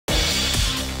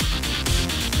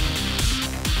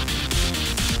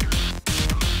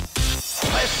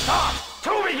Start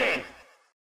to begin.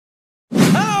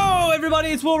 Hello everybody,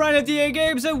 it's Will Ryan at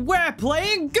DAGames and we're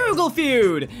playing Google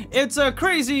Feud. It's a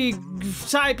crazy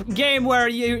type game where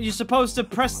you're supposed to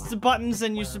press the buttons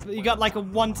and you got like a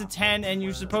 1 to 10 and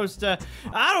you're supposed to,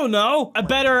 I don't know. A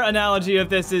better analogy of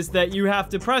this is that you have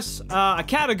to press a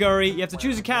category, you have to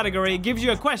choose a category, it gives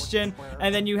you a question,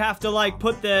 and then you have to like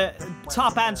put the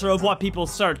top answer of what people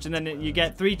search, and then you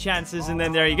get 3 chances, and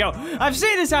then there you go. I've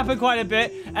seen this happen quite a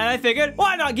bit, and I figured,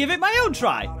 why not give it my own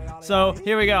try? So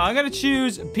here we go. I'm gonna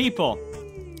choose people.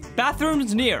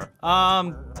 Bathrooms near.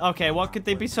 Okay, what could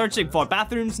they be searching for?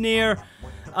 Bathrooms near,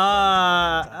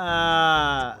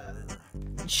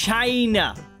 China.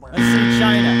 Let's see,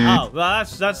 China. Oh, well,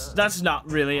 that's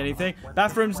not really anything.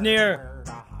 Bathrooms near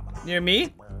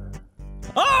me?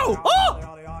 Oh!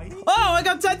 I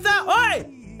got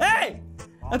 10,000. Hey!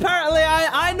 Apparently,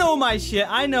 I know my shit.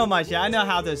 I know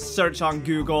how to search on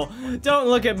Google. Don't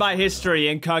look at my history,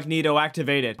 incognito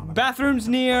activated. Bathrooms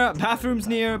near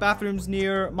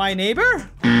my neighbor?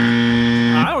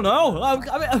 I don't know. I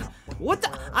mean, what the?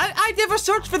 I never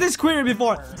searched for this query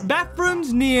before.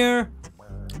 Bathrooms near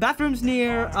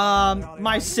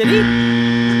my city?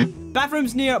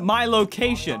 Bathrooms near my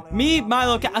location.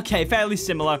 Okay, fairly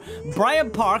similar.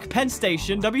 Bryant Park, Penn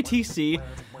Station, WTC.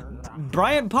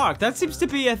 Bryant Park, that seems to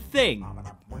be a thing.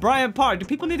 Bryant Park, do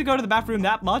people need to go to the bathroom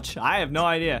that much? I have no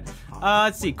idea.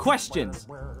 Let's see, questions.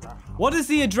 What is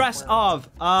the address of,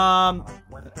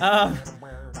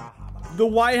 the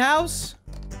White House?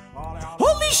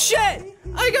 Holy shit!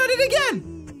 I got it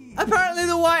again! Apparently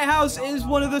the White House is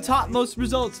one of the topmost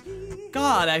results.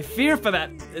 God, I fear for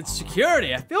that. It's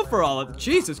security. I feel for all of it.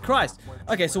 Jesus Christ.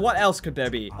 Okay, so what else could there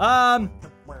be? My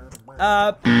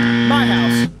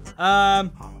house.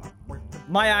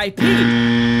 My IP.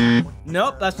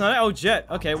 Nope, that's not it. Oh, shit.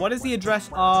 Okay, what is the address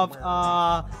of,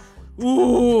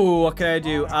 ooh, what can I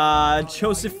do?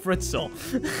 Joseph Fritzl.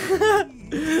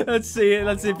 Let's see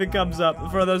if it comes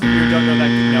up. For those of you who don't know that,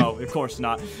 no, of course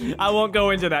not. I won't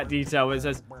go into that detail. It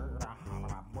says,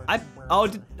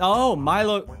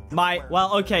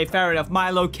 well, okay, fair enough. My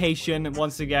location,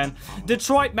 once again.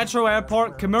 Detroit Metro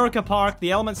Airport, Comerica Park,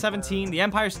 the Element 17, the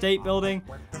Empire State Building,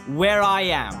 where I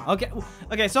am. Okay,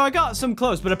 so I got some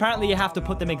close, but apparently you have to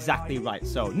put them exactly right.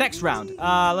 So, next round.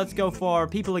 Let's go for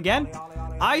people again.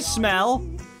 I smell.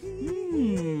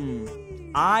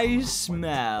 I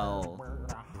smell.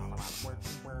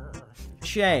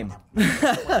 Shame.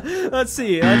 Let's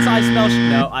see. I smell.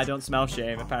 No, I don't smell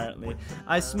shame, apparently.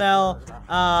 I smell,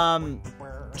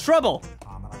 trouble.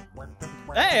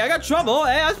 Hey, I got trouble.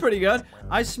 Hey, that's pretty good.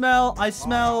 I smell,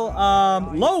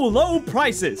 low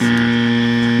prices.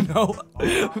 No,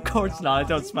 of course not. I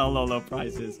don't smell low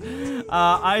prices.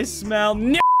 I smell.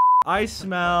 I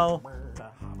smell.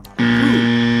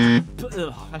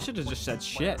 Ugh, I should have just said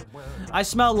shit. I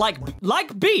smell like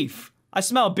beef. I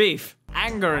smell beef.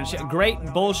 Anger and shit. Great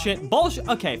bullshit. Bullshit.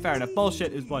 Okay, fair enough.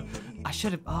 Bullshit is one. I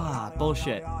should have.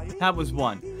 Bullshit. That was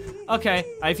one. Okay.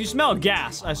 If you smell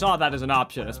gas, I saw that as an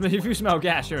option. If you smell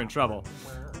gas, you're in trouble.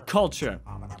 Culture.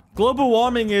 Global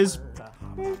warming is.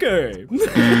 Okay.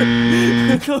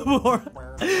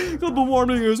 Global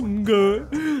warming is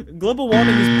good. Global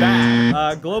warming is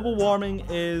bad. Global warming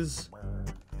is.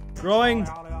 Growing.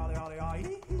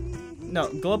 No,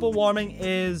 global warming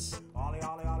is.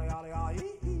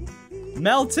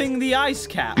 Melting the ice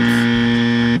caps.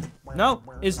 No,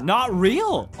 is not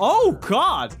real. Oh,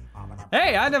 God.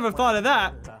 Hey, I never thought of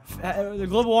that. The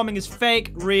global warming is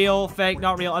fake, real, fake,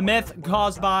 not real. A myth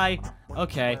caused by...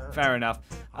 Okay, fair enough.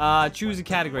 Choose a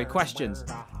category. Questions.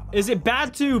 Is it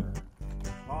bad to...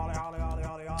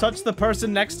 touch the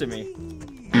person next to me?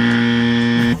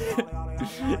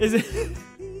 Is it...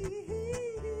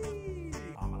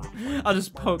 I'll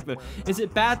just poke them. Is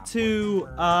it bad to,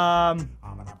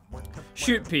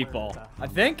 shoot people? I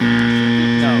think?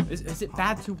 No. Is it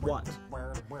bad to what?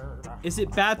 Is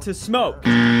it bad to smoke?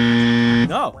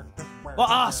 No.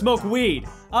 Well, smoke weed.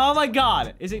 Oh my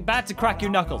God. Is it bad to crack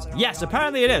your knuckles? Yes,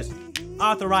 apparently it is.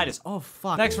 Arthritis. Oh,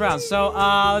 fuck. Next round. So,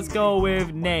 let's go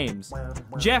with names.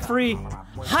 Jeffrey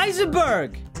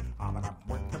Heisenberg.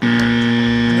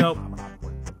 Nope.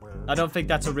 I don't think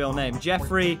that's a real name.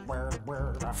 Jeffrey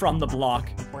from the block.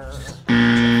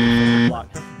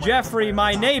 Jeffrey,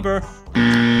 my neighbor.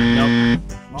 Nope.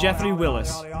 Jeffrey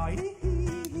Willis.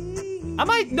 Am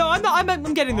I? No, I'm not.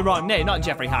 I'm getting the wrong name. Not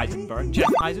Jeffrey Heisenberg.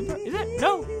 Jeff Heisenberg? Is it?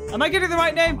 No. Am I getting the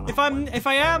right name? If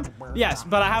I am, yes.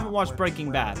 But I haven't watched Breaking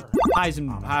Bad.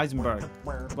 Heisenberg.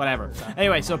 Whatever.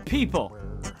 Anyway, so people.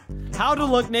 How to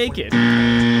look naked.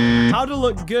 How to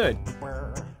look good.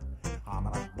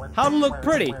 How to look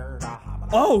pretty.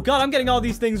 Oh, God, I'm getting all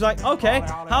these things right. Okay,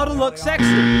 how to look sexy.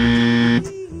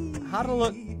 How to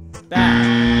look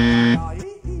bad.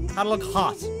 How to look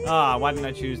hot. Ah, why didn't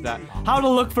I choose that? How to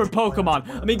look for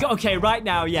Pokemon. I mean, okay, right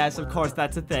now, yes, of course,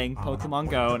 that's a thing. Pokemon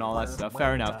Go and all that stuff.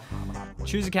 Fair enough.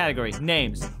 Choose a category.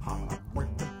 Names.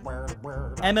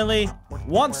 Emily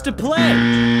wants to play.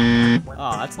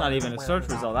 Oh, that's not even a search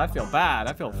result. I feel bad.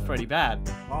 I feel pretty bad.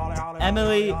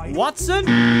 Emily Watson?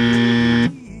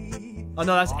 Oh,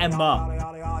 no, that's Emma.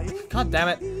 God damn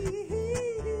it.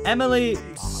 Emily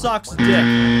sucks dick.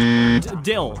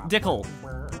 Dickle.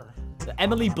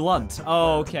 Emily Blunt.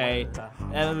 Oh, okay.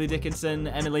 Emily Dickinson.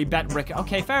 Emily Betrick.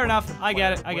 Okay, fair enough. I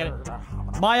get it. I get it.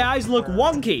 My eyes look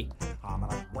wonky.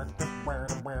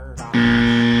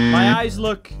 My eyes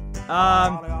look,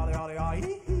 oh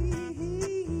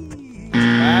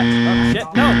shit,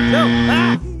 no,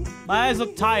 ah! My eyes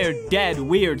look tired, dead,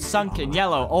 weird, sunken,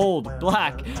 yellow, old,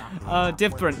 black,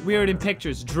 different, weird in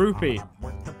pictures, droopy.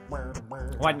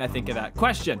 Why didn't I think of that?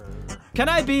 Question, can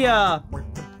I be a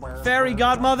fairy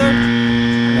godmother?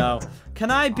 No.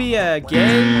 Can I be a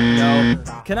gay? No.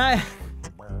 Can I...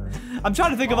 I'm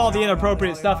trying to think of all the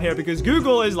inappropriate stuff here because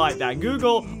Google is like that.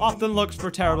 Google often looks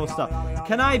for terrible stuff.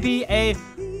 Can I be a...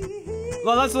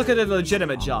 Well, let's look at a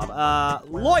legitimate job.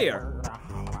 Lawyer.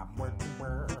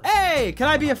 Hey, can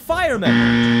I be a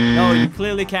fireman? No, you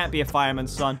clearly can't be a fireman,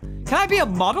 son. Can I be a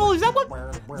model? Is that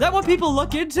what people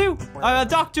look into? A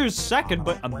doctor's second,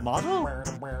 but a model?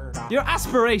 Your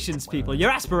aspirations, people. Your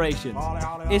aspirations.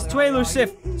 Is Taylor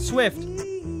Swift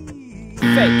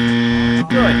fake?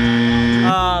 Good.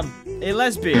 A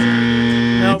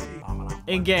lesbian. Nope.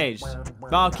 Engaged.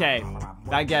 Okay.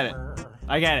 I get it.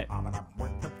 I get it.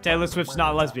 Taylor Swift's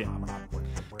not a lesbian.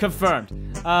 Confirmed.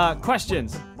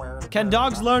 Questions. Can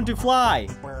dogs learn to fly?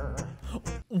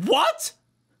 What?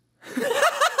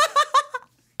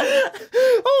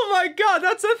 Oh my God,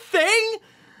 that's a thing?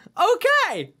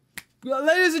 Okay.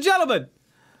 Ladies and gentlemen,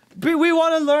 we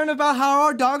want to learn about how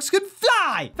our dogs can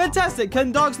fly. Fantastic.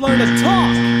 Can dogs learn to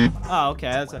talk? Oh,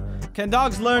 okay. That's a... Can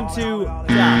dogs learn to...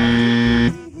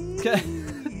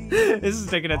 This is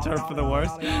taking a turn for the worse.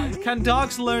 Can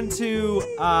dogs learn to,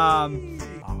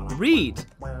 read?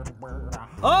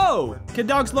 Oh! Can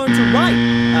dogs learn to write?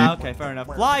 Okay, fair enough.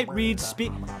 Fly, read,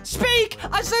 speak. Speak!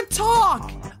 I said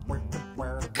talk!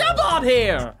 Come on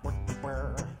here!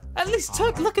 At least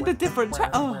look at the different...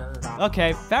 Oh.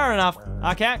 Okay, fair enough.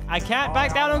 I can't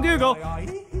back down on Google.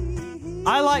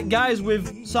 I like guys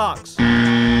with socks.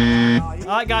 I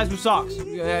like guys with socks.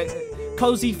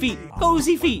 Cozy feet.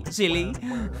 Cozy feet, silly.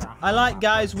 I like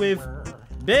guys with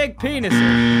big penises.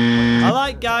 I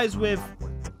like guys with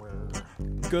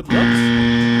good looks.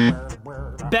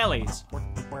 Bellies.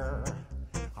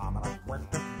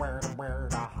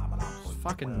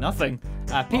 Fucking nothing.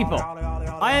 People.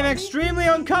 I am extremely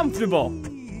uncomfortable.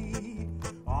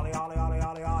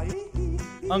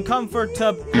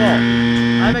 Uncomfortable.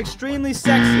 I'm extremely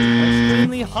sexy.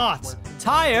 Extremely hot.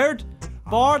 Tired.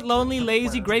 Bored, lonely,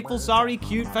 lazy, grateful, sorry,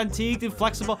 cute, fatigued,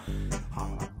 inflexible.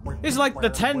 It's like the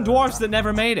 10 dwarfs that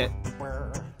never made it.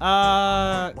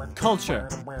 Culture.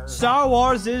 Star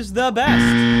Wars is the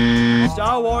best.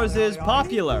 Star Wars is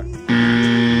popular.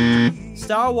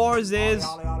 Star Wars is...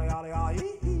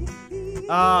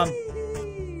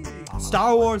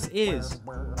 Star Wars is...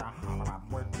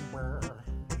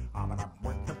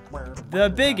 the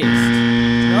biggest.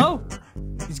 No?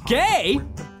 He's gay?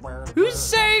 Who's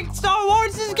saying Star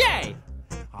Wars is gay?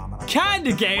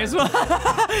 Kinda gay as well.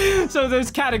 So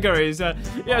there's categories.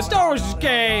 Yeah, Star Wars is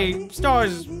gay. Star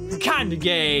Wars is kinda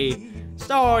gay.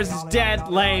 Star Wars is dead,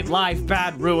 lame, life,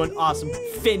 bad, ruined, awesome.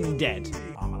 Finn dead.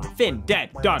 Finn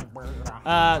dead. Done.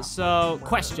 So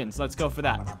questions. Let's go for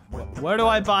that. Where do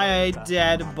I buy a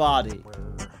dead body?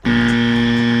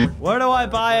 Where do I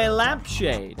buy a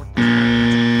lampshade?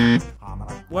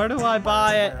 Where do I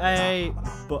buy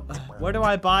where do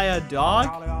I buy a dog?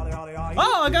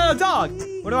 Oh, I got a dog!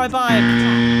 Where do I buy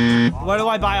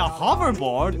a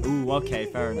hoverboard? Ooh, okay,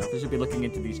 fair enough. I should be looking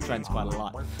into these trends quite a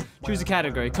lot. Choose a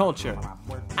category. Culture.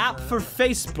 App for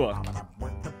Facebook.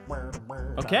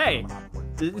 Okay.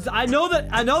 I know that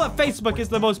Facebook is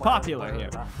the most popular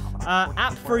here.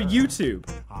 App for YouTube.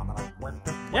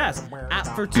 Yes. App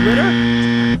for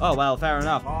Twitter? Oh, well, fair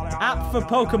enough. App for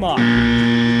Pokemon.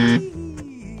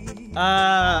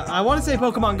 I want to say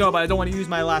Pokemon Go, but I don't want to use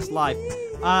my last life.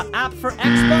 App for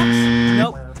Xbox?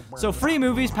 Nope. So free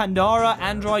movies, Pandora,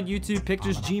 Android, YouTube,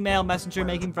 pictures, Gmail, Messenger,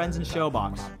 making friends, and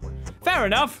Showbox. Fair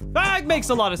enough. That makes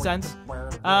a lot of sense.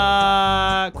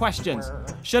 Questions.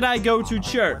 Should I go to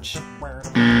church?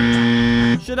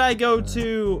 Should I go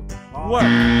to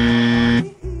work?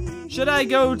 Should I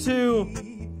go to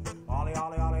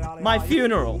My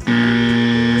funeral.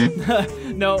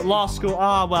 No, law school.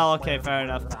 Ah, well, okay, fair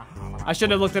enough. I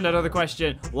should have looked at another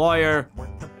question. Lawyer.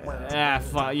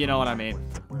 You know what I mean.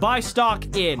 Buy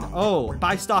stock in. Oh,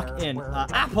 buy stock in.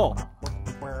 Apple.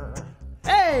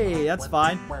 Hey, that's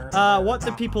fine. What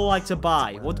do people like to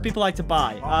buy? What do people like to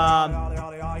buy?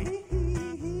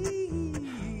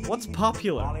 What's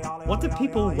popular? What do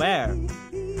people wear?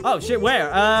 Oh, shit,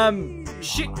 wear.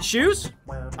 Shoes?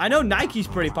 I know Nike's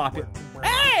pretty popular.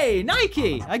 Hey,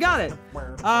 Nike! I got it.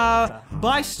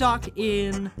 Buy stock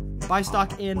in.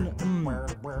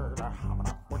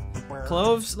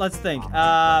 Clothes? Let's think.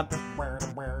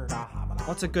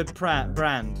 What's a good brand?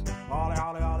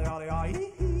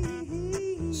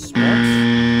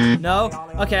 Sports? No?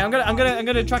 Okay, I'm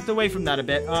gonna track away from that a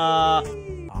bit.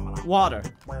 Water.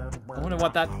 I wonder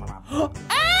what that...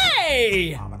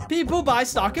 Hey! People buy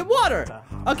stock in water.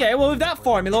 Okay, well, with that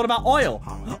formula, what about oil?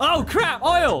 Oh, crap,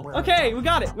 oil. Okay, we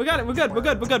got it. We're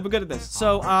good at this.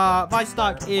 So, buy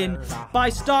stock in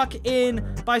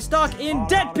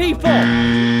dead people.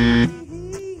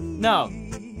 No.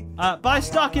 Buy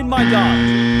stock in my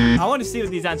dog. I want to see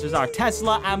what these answers are.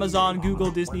 Tesla, Amazon,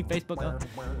 Google, Disney, Facebook. Oh,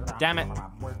 damn it.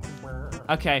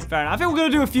 Okay, fair enough. I think we're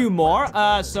going to do a few more.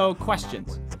 So,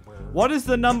 questions. What is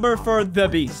the number for the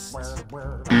beast?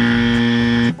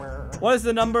 What is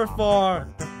the number for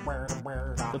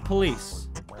the police?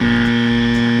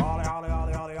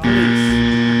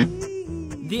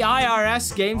 The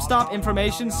IRS, GameStop,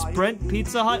 Information, Sprint,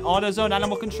 Pizza Hut, AutoZone,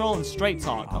 Animal Control, and Straight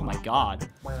Talk. Oh my god.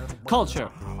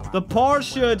 Culture. The poor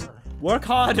should work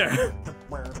harder.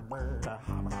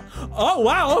 Oh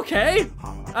wow, okay.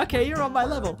 Okay, you're on my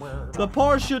level. The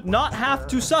poor should not have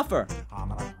to suffer.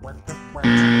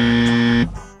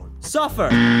 Suffer.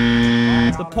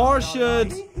 The poor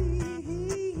should...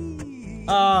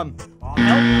 help?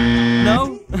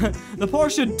 No? The poor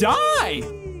should die!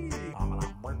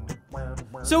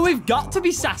 So we've got to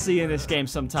be sassy in this game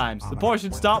sometimes. The poor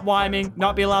should stop whining,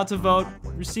 not be allowed to vote,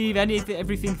 receive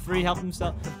everything free, help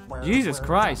themselves. Jesus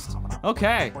Christ.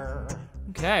 Okay.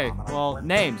 Okay, well,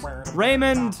 names.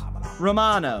 Raymond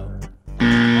Romano.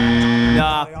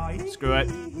 Nah, screw it.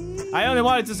 I only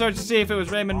wanted to search to see if it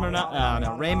was Raymond Romano.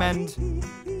 No, Raymond.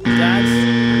 That's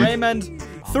Raymond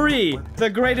 3, The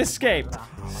Great Escape.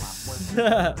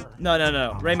 No.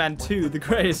 Rayman 2, The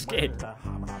Great Escape.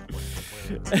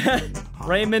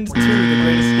 Raymond 2, The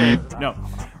Great Escape. No.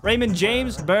 Raymond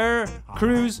James, Burr,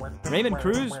 Cruz. Raymond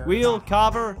Cruz, Wheel,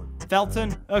 Carver,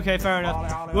 Felton. Okay, fair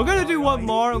enough. We're gonna do one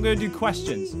more. I'm gonna do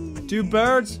questions. Do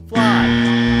birds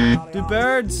fly? Do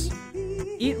birds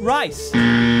eat rice?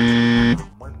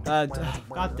 God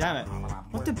damn it.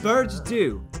 What do birds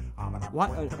do? What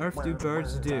on earth do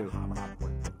birds do?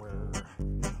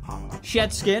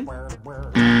 Shed skin?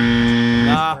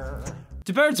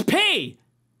 Do birds pee?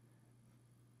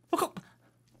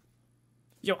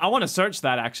 Yo, I want to search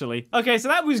that, actually. Okay, so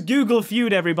that was Google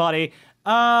Feud, everybody.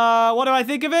 What do I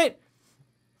think of it?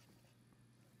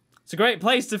 It's a great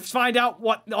place to find out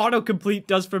what autocomplete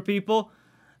does for people.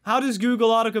 How does Google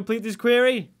autocomplete this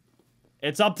query?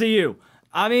 It's up to you.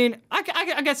 I mean, I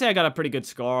can say I got a pretty good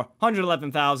score.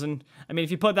 111,000. I mean,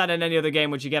 if you put that in any other game,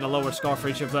 would you get a lower score for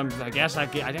each of them? I guess I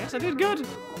did good.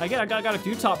 I got a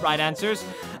few top right answers.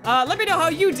 Let me know how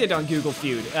you did on Google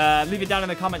Feud. Leave it down in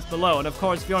the comments below. And of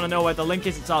course, if you want to know where the link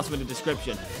is, it's also in the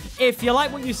description. If you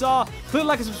like what you saw, please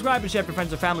like and subscribe and share with your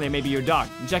friends or family and maybe your dog.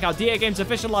 And check out DAGames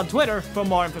Official on Twitter for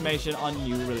more information on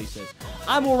new releases.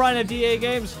 I'm Will Ryan of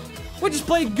DAGames. We just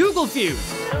played Google Feud.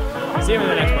 See you in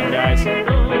the next one, guys.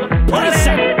 Peace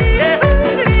out.